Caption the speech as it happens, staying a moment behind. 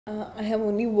I have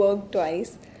only worked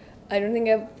twice. I don't think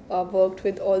I've worked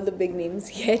with all the big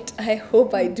names yet. I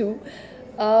hope I do.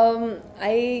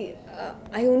 I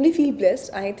only feel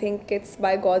blessed. I think it's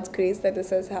by God's grace that this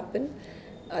has happened.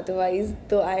 Otherwise,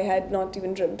 though, I had not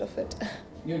even dreamt of it.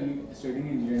 You're studying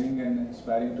engineering and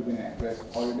aspiring to be an actress.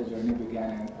 How did the journey begin,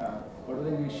 and what was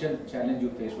the initial challenge you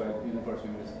faced while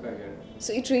pursuing this career?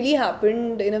 So it really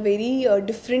happened in a very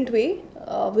different way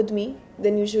with me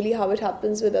than usually how it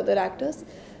happens with other actors.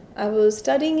 I was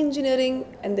studying engineering,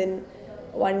 and then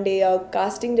one day a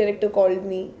casting director called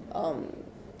me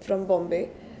from Bombay,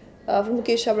 from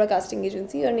Mukesh Chabra casting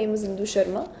agency. Her name is Indu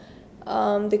Sharma.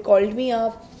 They called me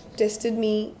up, tested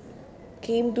me,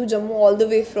 came to Jammu all the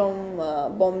way from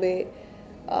Bombay.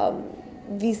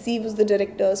 VC was the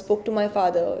director, spoke to my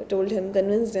father, told him,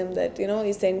 convinced him that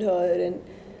he send her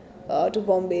to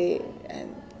Bombay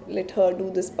and let her do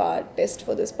this part, test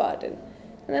for this part, and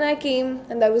then I came,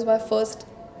 and that was my first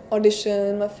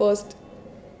audition, my first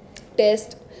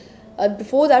test.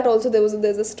 Before that, also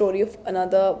there's a story of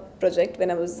another project when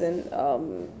I was in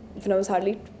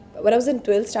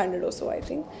 12th standard or so, I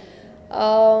think.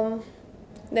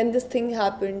 Then this thing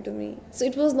happened to me. So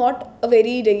it was not a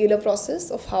very regular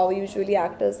process of how usually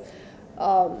actors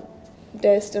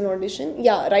test an audition.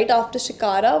 Yeah, right after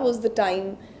Shikara was the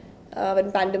time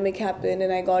when pandemic happened,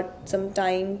 and I got some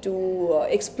time to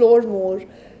explore more,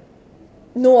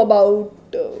 know about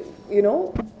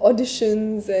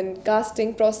auditions and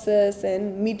casting process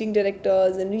and meeting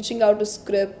directors and reaching out to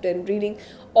script and reading.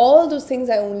 All those things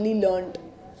I only learned.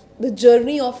 The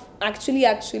journey of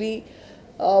actually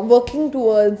working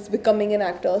towards becoming an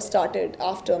actor started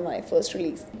after my first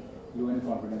release. You any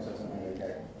confidence or something like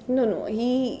that? No.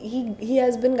 He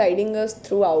has been guiding us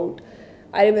throughout.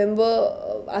 I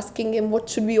remember asking him what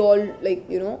should we all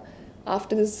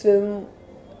after this film.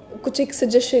 कुछ एक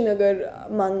suggestion अगर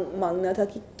मांगना था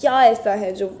कि क्या ऐसा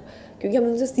है जो, क्योंकि हम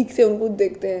उनसे सीखते हैं, उनको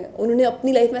देखते हैं, उन्होंने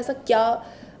अपनी लाइफ में ऐसा क्या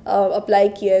अप्लाई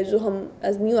किया है जो हम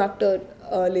एज न्यू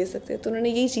एक्टर ले सकते हैं. तो उन्होंने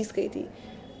यही चीज़ कही थी,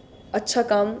 अच्छा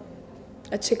काम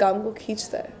अच्छे काम को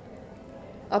खींचता है.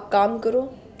 आप काम करो,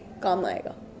 काम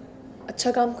आएगा.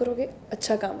 अच्छा काम करोगे,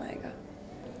 अच्छा काम आएगा.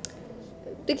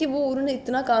 देखिए, वो उन्होंने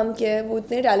इतना काम किया है, वो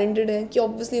इतने टैलेंटेड हैं कि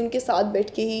ऑब्वियसली उनके साथ बैठ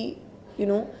के ही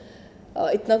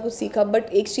इतना कुछ सीखा. बट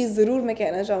एक चीज़ ज़रूर मैं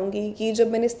कहना चाहूँगी कि जब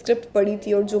मैंने स्क्रिप्ट पढ़ी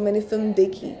थी और जो मैंने फिल्म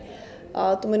देखी,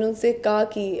 तो मैंने उनसे कहा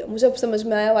कि मुझे अब समझ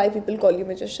में आया why people call you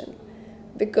magician.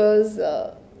 Because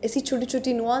ऐसी छोटी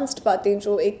छोटी नुआंस्ड बातें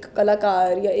जो एक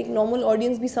कलाकार या एक नॉर्मल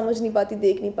ऑडियंस भी समझ नहीं पाती,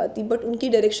 देख नहीं पाती, बट उनकी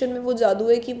डायरेक्शन में वो जादू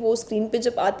है कि वो स्क्रीन पे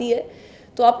जब आती है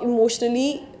तो आप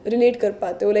इमोशनली रिलेट कर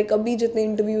पाते हो. लाइक अभी जितने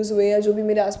इंटरव्यूज़ हुए या जो भी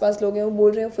मेरे आसपास लोग हैं वो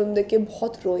बोल रहे हैं फिल्म देख के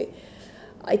बहुत रोए.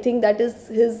 I think that is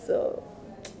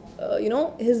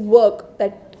his work,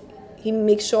 that he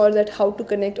makes sure that how to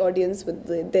connect audience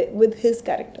with his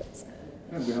characters.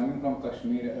 Belonging from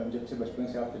Kashmir, जब से बचपन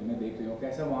से आप फिल्में देख रहे हो,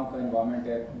 कैसा वहाँ का एनवायरनमेंट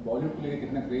है, बॉलीवुड को लेकर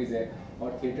कितना क्रेज है,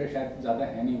 और थिएटर शायद ज़्यादा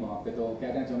है नहीं वहाँ पे, तो क्या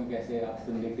कहना चाहूँगी कैसे आप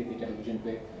फिल्म देखते थे टेलीविजन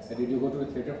पे? Did you go to the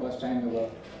theater first time ever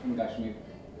in Kashmir?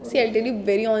 See, I'll tell you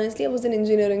very honestly, I was an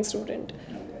engineering student,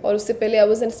 और उससे पहले I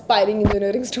was an aspiring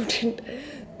engineering student.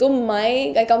 तो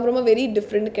आई come from a very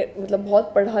different, मतलब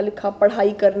बहुत पढ़ा लिखा,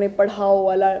 पढ़ाई करने पढ़ाओ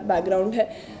वाला बैकग्राउंड है.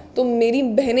 तो मेरी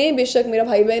बहनें, बेशक मेरा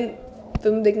भाई बहन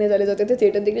फिल्म देखने चले जाते थे,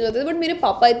 थिएटर देखने जाते थे, बट मेरे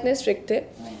पापा इतने स्ट्रिक्ट थे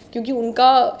क्योंकि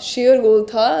उनका शेयर गोल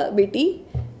था बेटी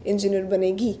इंजीनियर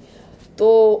बनेगी. तो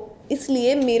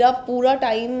इसलिए मेरा पूरा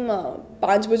टाइम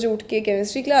 5 बजे उठ के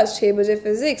केमिस्ट्री क्लास, 6 बजे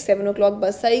फिजिक्स, 7 o'clock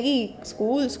बस आएगी,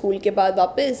 स्कूल के बाद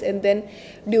वापस, and then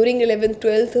during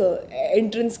 11th-12th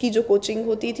entrance की जो कोचिंग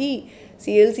होती थी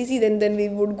CLCC, then we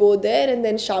would go there, and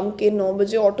then शाम के 9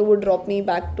 बजे auto would drop me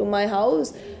back to my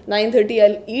house. 9:30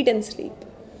 I'll eat and sleep.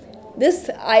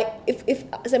 If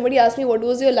somebody asks me what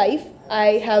was your life, I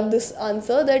have this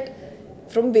answer that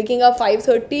from waking up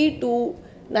 5:30 to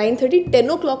 9:30,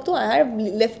 10 o'clock तो I have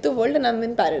left the world and I'm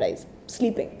in paradise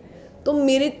sleeping. तो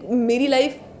मेरी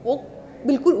life वो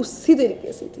बिल्कुल उसी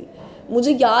तरीके से थी.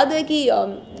 मुझे याद है कि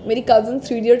मेरी कज़न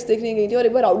 3 Idiots देखने गई थी और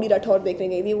एक बार राउडी राठौर देखने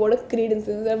गई थी. What a great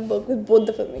incidence. I work with both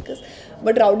the film makers,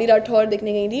 but rowdy Rathore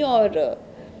देखने गई थी और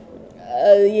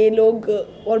ये लोग,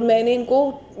 और मैंने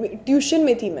इनको, ट्यूशन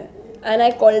में थी मैं, and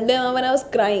I called them when I was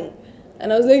crying,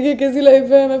 and I was like ये कैसी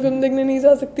लाइफ है, मैं फिल्म देखने नहीं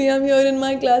जा सकती, I am here in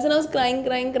my class, and I was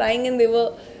crying and they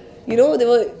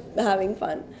were having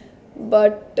fun.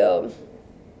 But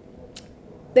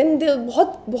then there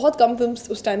बहुत कम films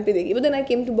उस time पे देखी. But then I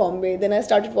came to Bombay, then I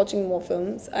started watching more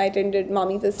films. I attended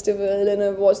Mami Festival and I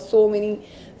watched so many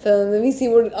films. And VC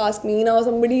would ask me, now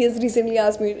somebody has recently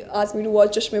asked me to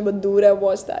watch Chashme Baddoor. I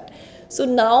watched that. So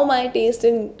now my taste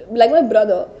in, like my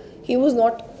brother, he was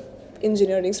not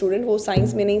engineering student, वो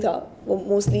science में नहीं था, वो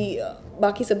mostly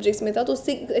बाकी subjects में था, तो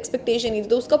उससे एक्सपेक्टेशन नहीं थी।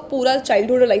 तो उसका पूरा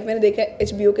चाइल्डहुड और लाइफ मैंने देखा है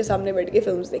HBO के सामने बैठ के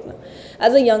फिल्म्स देखना।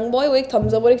 एज अ यंग बॉय वो एक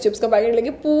थम्स अप और एक चिप्स का पैकेट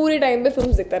लेके पूरे टाइम पे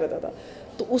फिल्म्स देखता रहता था।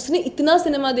 तो उसने इतना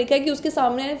सिनेमा देखा है कि उसके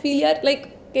सामने आई फील यार like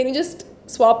can you just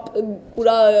swap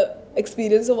पूरा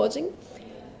एक्सपीरियंस ऑफ वॉचिंग।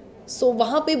 सो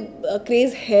वहाँ पे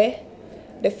क्रेज़ है,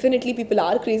 डेफिनेटली पीपल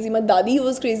आर क्रेजी। माई दादी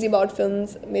वॉज क्रेजी अबाउट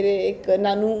फिल्म्स। मेरे एक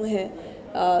नानू हैं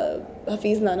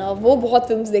हफीज़ नाना, वो बहुत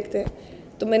फिल्म्स देखते हैं,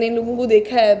 तो मैंने इन लोगों को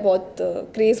देखा है बहुत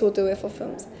क्रेज़ होते हुए फॉर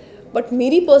फिल्म्स। बट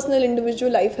मेरी personal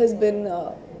individual life has been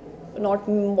not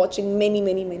watching many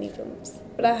films,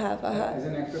 but I have. As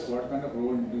an actress, what kind of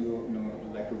role do you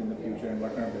like to do in the future, and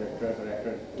what kind of directors or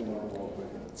actors do you want to work with?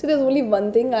 So there's only one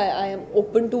thing. I am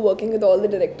open to working with all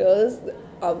the directors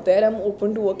out there. I'm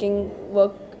open to work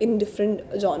in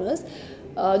different genres.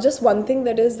 Just one thing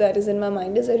that is in my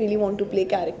mind is I really want to play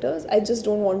characters. I just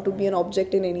don't want to be an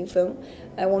object in any film.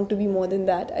 I want to be more than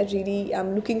that. I really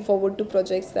am looking forward to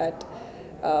projects that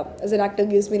as an actor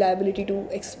gives me the ability to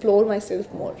explore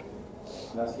myself more.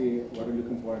 Lastly, what are you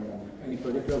looking for in any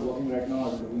project you are working right now,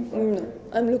 or are you looking for? No,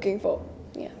 I'm looking for